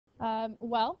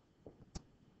Well,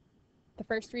 the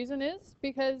first reason is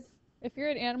because if you're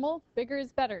an animal, bigger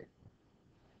is better.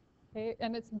 Okay?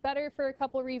 And it's better for a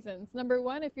couple reasons. Number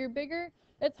one, if you're bigger,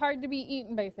 it's hard to be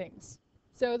eaten by things.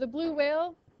 So the blue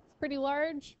whale is pretty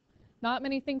large. Not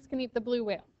many things can eat the blue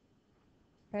whale.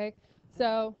 Okay?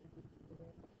 So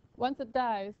once it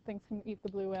dies, things can eat the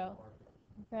blue whale.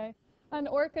 Okay? An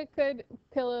orca could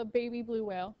kill a baby blue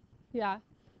whale. Yeah.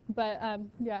 But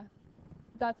yeah,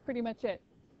 that's pretty much it.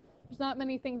 There's not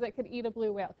many things that could eat a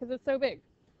blue whale because it's so big.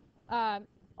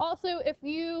 Also, if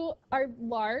you are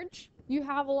large, you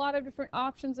have a lot of different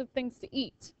options of things to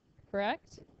eat,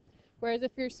 correct? Whereas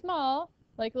if you're small,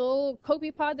 like the little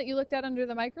copepod that you looked at under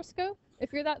the microscope,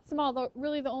 if you're that small,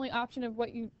 really the only option for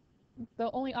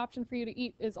you to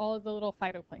eat is all of the little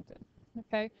phytoplankton.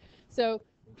 Okay, so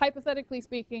hypothetically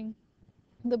speaking,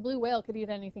 the blue whale could eat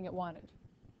anything it wanted,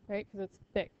 right? Because it's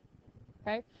big.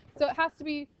 Okay, so it has to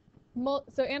be.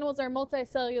 So animals are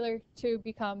multicellular to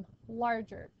become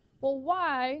larger. Well,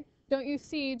 why don't you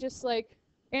see just like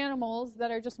animals that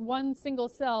are just one single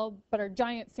cell but are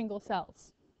giant single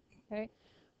cells? Okay,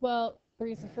 well, the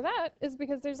reason for that is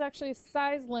because there's actually a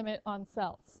size limit on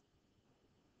cells.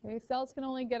 Okay, cells can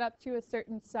only get up to a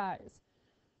certain size.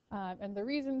 And the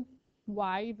reason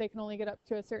why they can only get up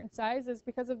to a certain size is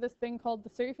because of this thing called the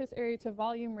surface area to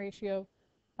volume ratio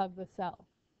of the cell.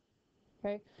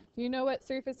 Okay, do you know what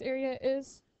surface area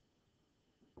is?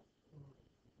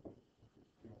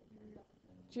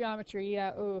 Geometry,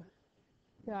 yeah, oh,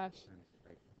 gosh.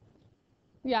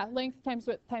 Yeah, length times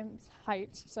width times height,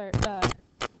 sorry,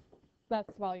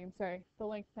 that's volume, sorry, the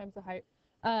length times the height.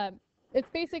 It's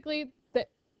basically the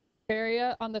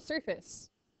area on the surface,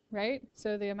 right?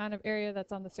 So the amount of area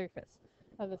that's on the surface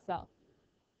of the cell.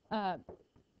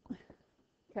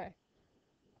 Okay.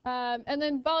 And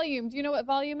then volume, do you know what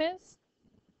volume is?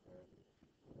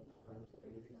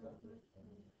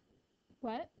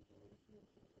 What?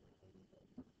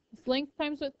 It's length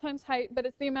times width times height, but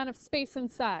it's the amount of space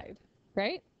inside,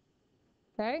 right?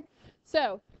 Okay,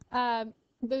 so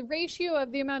the ratio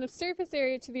of the amount of surface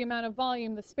area to the amount of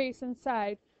volume, the space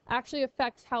inside, actually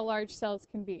affects how large cells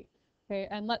can be. Okay,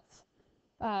 and let's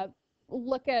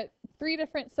look at 3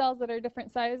 different cells that are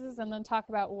different sizes and then talk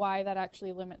about why that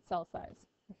actually limits cell size.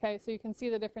 Okay, so you can see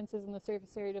the differences in the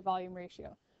surface area to volume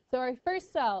ratio. So our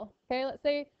first cell, okay, let's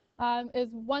say is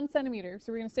 1 centimeter.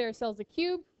 So we're going to say our cell is a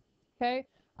cube. Okay,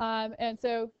 and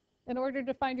so in order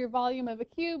to find your volume of a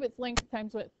cube, it's length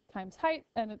times width times height,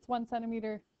 and it's 1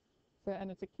 centimeter. So, and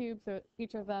it's a cube, so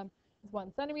each of them is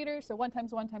 1 centimeter. So 1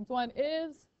 times 1 times 1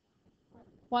 is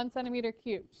 1 centimeter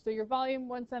cubed. So your volume,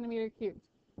 1 centimeter cubed.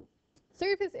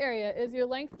 Surface area is your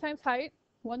length times height,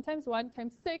 1 times 1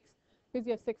 times 6, because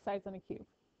you have 6 sides on a cube.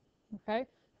 Okay,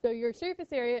 so your surface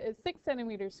area is 6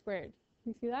 centimeters squared.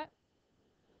 You see that?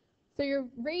 So your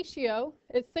ratio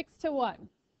is 6 to 1.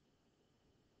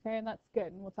 Okay, and that's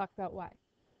good, and we'll talk about why.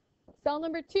 Cell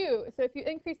number 2, so if you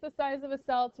increase the size of a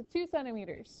cell to 2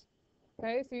 centimeters,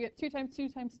 okay, so you get 2 times 2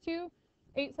 times 2,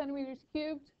 8 centimeters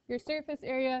cubed. Your surface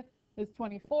area is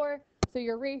 24, so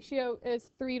your ratio is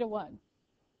 3 to 1.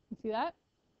 You see that?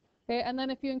 Okay, and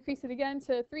then if you increase it again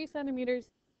to 3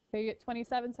 centimeters, okay, you get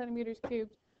 27 centimeters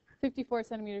cubed, 54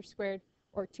 centimeters squared,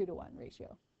 or 2 to 1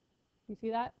 ratio. You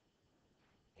see that?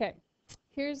 Okay,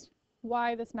 here's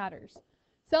why this matters.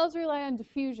 Cells rely on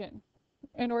diffusion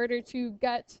in order to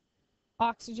get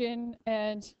oxygen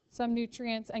and some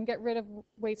nutrients and get rid of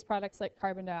waste products like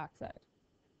carbon dioxide.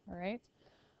 All right?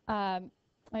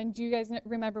 And do you guys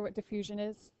remember what diffusion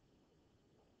is?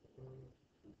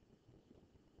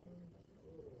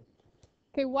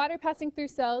 Okay, water passing through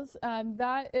cells,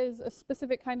 that is a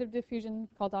specific kind of diffusion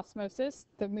called osmosis.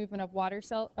 The movement of water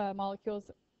cell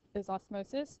molecules is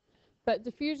osmosis. But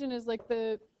diffusion is like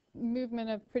the movement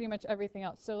of pretty much everything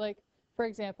else. So like, for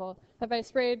example, if I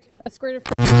sprayed a squirt of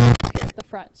perfume at the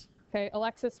front, okay,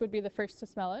 Alexis would be the first to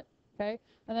smell it, okay?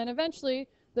 And then eventually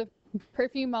the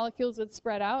perfume molecules would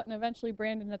spread out, and eventually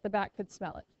Brandon at the back could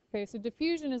smell it. Okay, so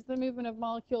diffusion is the movement of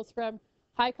molecules from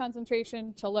high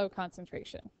concentration to low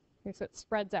concentration. Okay, so it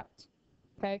spreads out.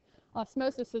 Okay,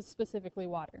 osmosis is specifically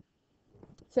water.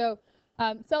 So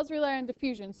cells rely on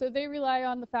diffusion. So they rely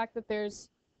on the fact that there's,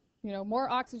 you know, more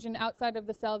oxygen outside of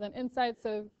the cell than inside,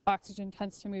 so oxygen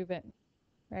tends to move in.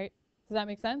 Right? Does that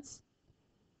make sense?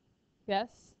 Yes?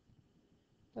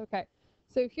 Okay.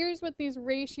 So here's what these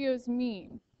ratios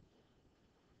mean.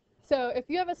 So if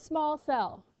you have a small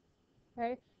cell,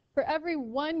 okay, for every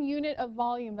 1 unit of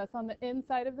volume that's on the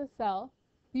inside of the cell,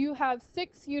 you have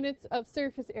 6 units of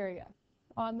surface area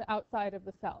on the outside of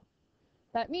the cell.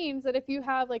 That means that if you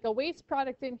have like a waste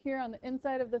product in here on the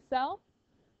inside of the cell,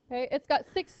 Okay, it's got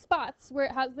 6 spots where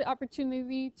it has the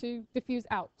opportunity to diffuse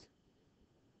out.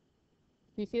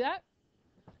 Do you see that?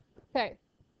 Okay,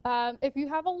 if you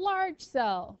have a large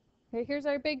cell, okay, here's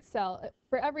our big cell.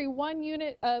 For every 1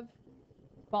 unit of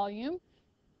volume,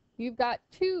 you've got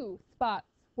 2 spots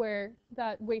where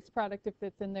that waste product, if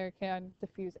it's in there, can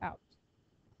diffuse out.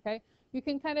 Okay, you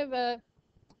can kind of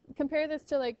compare this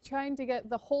to like trying to get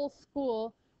the whole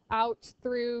school out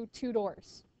through 2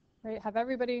 doors, right? Have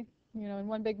everybody, in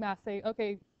one big mass say,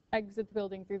 okay, exit the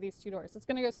building through these 2 doors. It's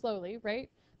going to go slowly, right?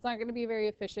 It's not going to be very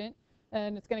efficient,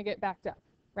 and it's going to get backed up,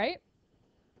 right?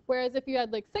 Whereas if you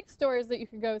had like 6 doors that you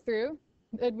could go through,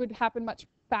 it would happen much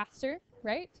faster,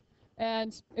 right?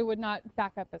 And it would not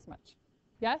back up as much.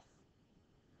 Yes?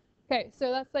 Okay,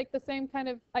 so that's like the same kind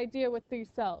of idea with these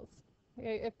cells.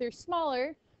 Okay, if they're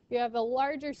smaller, you have a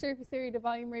larger surface area to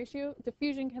volume ratio,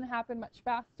 diffusion can happen much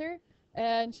faster,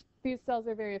 and these cells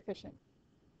are very efficient.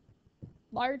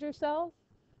 Larger cells,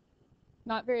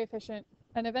 not very efficient,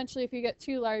 and eventually if you get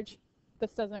too large,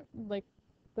 this doesn't, like,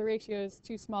 the ratio is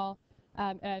too small,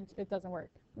 and it doesn't work.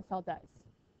 The cell dies.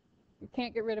 You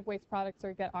can't get rid of waste products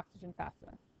or get oxygen fast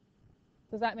enough.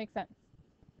 Does that make sense?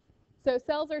 So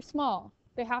cells are small.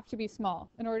 They have to be small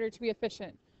in order to be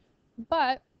efficient.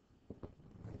 But,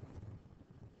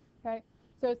 okay,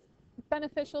 so it's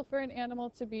beneficial for an animal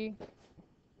to be,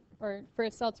 or for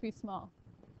a cell to be small.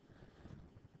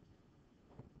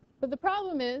 But the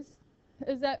problem is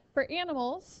that for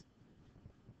animals,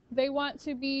 they want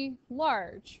to be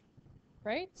large,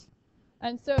 right?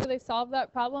 And so they solve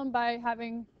that problem by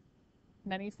having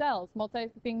many cells,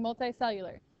 being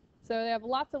multicellular. So they have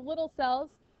lots of little cells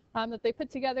that they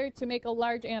put together to make a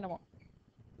large animal.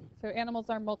 So animals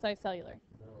are multicellular.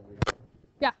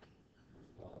 Yeah.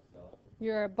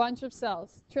 You're a bunch of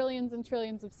cells, trillions and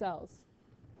trillions of cells,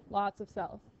 lots of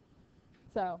cells.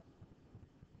 So,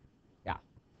 yeah.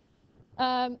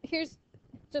 Here's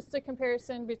just a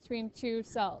comparison between 2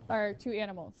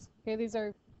 animals. Okay, these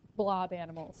are blob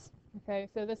animals. Okay,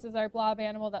 so this is our blob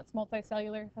animal that's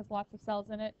multicellular, has lots of cells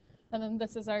in it, and then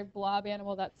this is our blob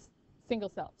animal that's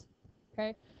single-celled.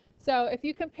 Okay, so if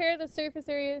you compare the surface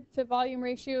area to volume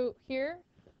ratio here,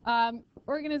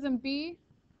 organism B,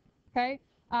 okay,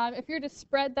 if you're to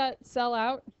spread that cell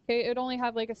out, okay, it would only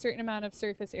have like a certain amount of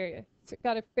surface area. It's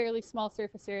got a fairly small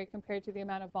surface area compared to the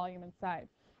amount of volume inside.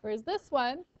 Whereas this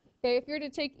one, okay, if you're to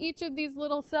take each of these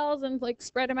little cells and like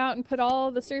spread them out and put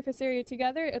all the surface area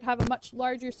together, it'd have a much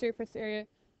larger surface area,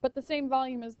 but the same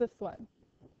volume as this one.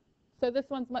 So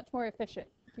this one's much more efficient.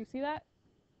 Do you see that?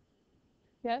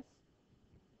 Yes?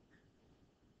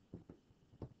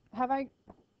 Have I?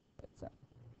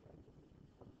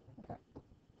 Okay.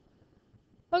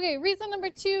 Okay, reason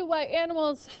number 2 why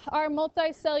animals are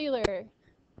multicellular,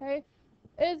 okay,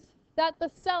 is that the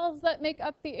cells that make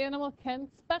up the animal can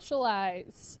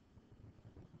specialize.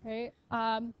 Okay,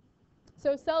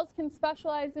 so cells can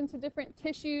specialize into different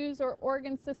tissues or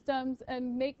organ systems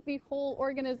and make the whole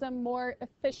organism more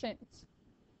efficient.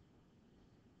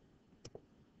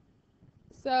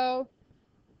 So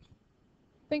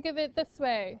think of it this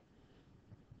way.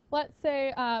 Let's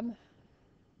say I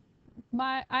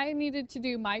needed to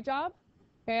do my job,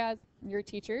 okay, as your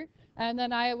teacher, and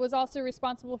then I was also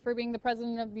responsible for being the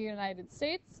President of the United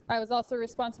States. I was also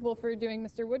responsible for doing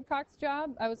Mr. Woodcock's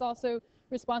job. I was also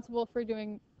responsible for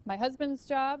doing my husband's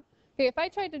job. Okay, if I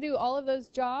tried to do all of those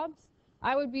jobs,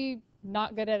 I would be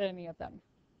not good at any of them,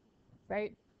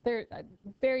 right? They're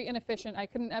very inefficient. I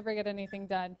couldn't ever get anything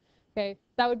done. Okay,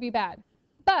 that would be bad.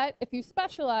 But if you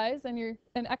specialize and you're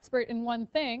an expert in one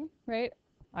thing, right?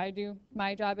 I do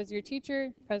my job as your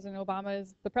teacher, President Obama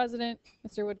is the president,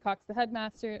 Mr. Woodcock's the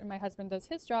headmaster, and my husband does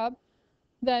his job,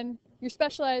 then you're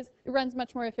specialized, it runs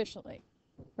much more efficiently,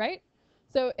 right?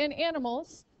 So in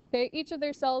animals, okay, each of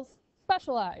their cells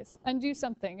specialize and do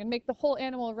something and make the whole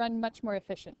animal run much more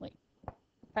efficiently,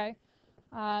 okay?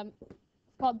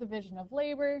 It's called division of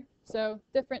labor. So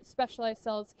different specialized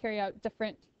cells carry out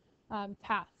different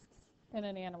tasks in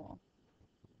an animal,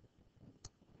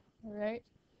 all right?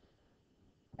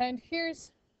 And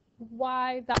here's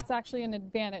why that's actually an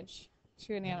advantage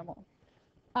to an animal.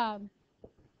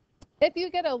 If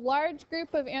you get a large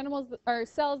group of animals or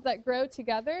cells that grow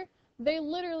together, they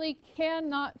literally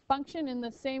cannot function in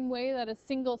the same way that a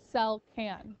single cell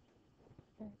can.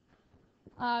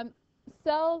 Okay.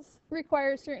 Cells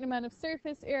require a certain amount of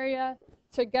surface area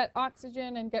to get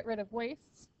oxygen and get rid of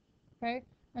waste. Okay,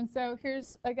 and so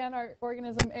here's again our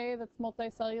organism A that's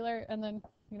multicellular, and then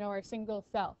our single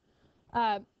cell.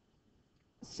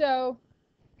 So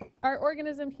our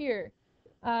organism here,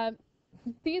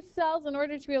 these cells, in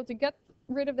order to be able to get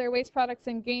rid of their waste products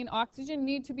and gain oxygen,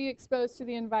 need to be exposed to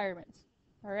the environment.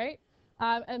 all right?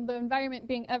 And the environment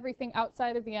being everything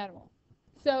outside of the animal.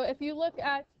 So if you look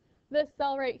at this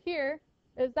cell right here,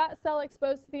 is that cell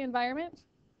exposed to the environment?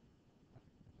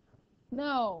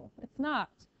 No, it's not.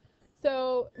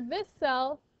 So this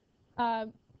cell,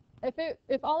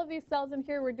 if all of these cells in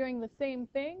here were doing the same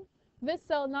thing, this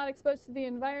cell not exposed to the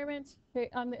environment, okay,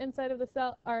 on the inside of the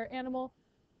cell, our animal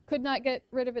could not get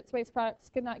rid of its waste products,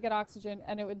 could not get oxygen,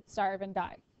 and it would starve and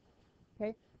die.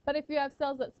 Okay? But if you have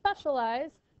cells that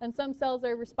specialize, and some cells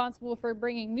are responsible for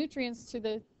bringing nutrients to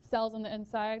the cells on the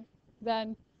inside,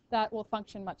 then that will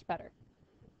function much better.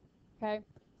 Okay?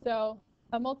 So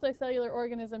a multicellular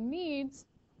organism needs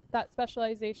that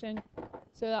specialization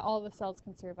so that all the cells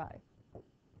can survive.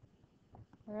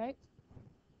 All right?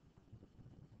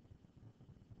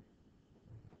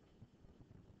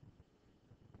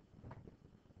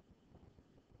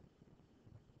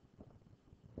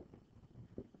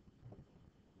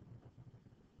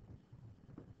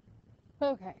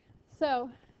 Okay,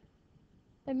 so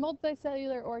in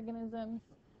multicellular organisms,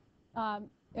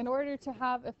 in order to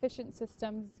have efficient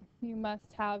systems, you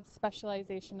must have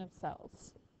specialization of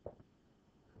cells.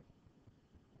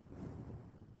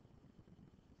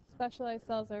 Specialized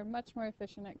cells are much more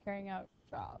efficient at carrying out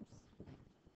jobs.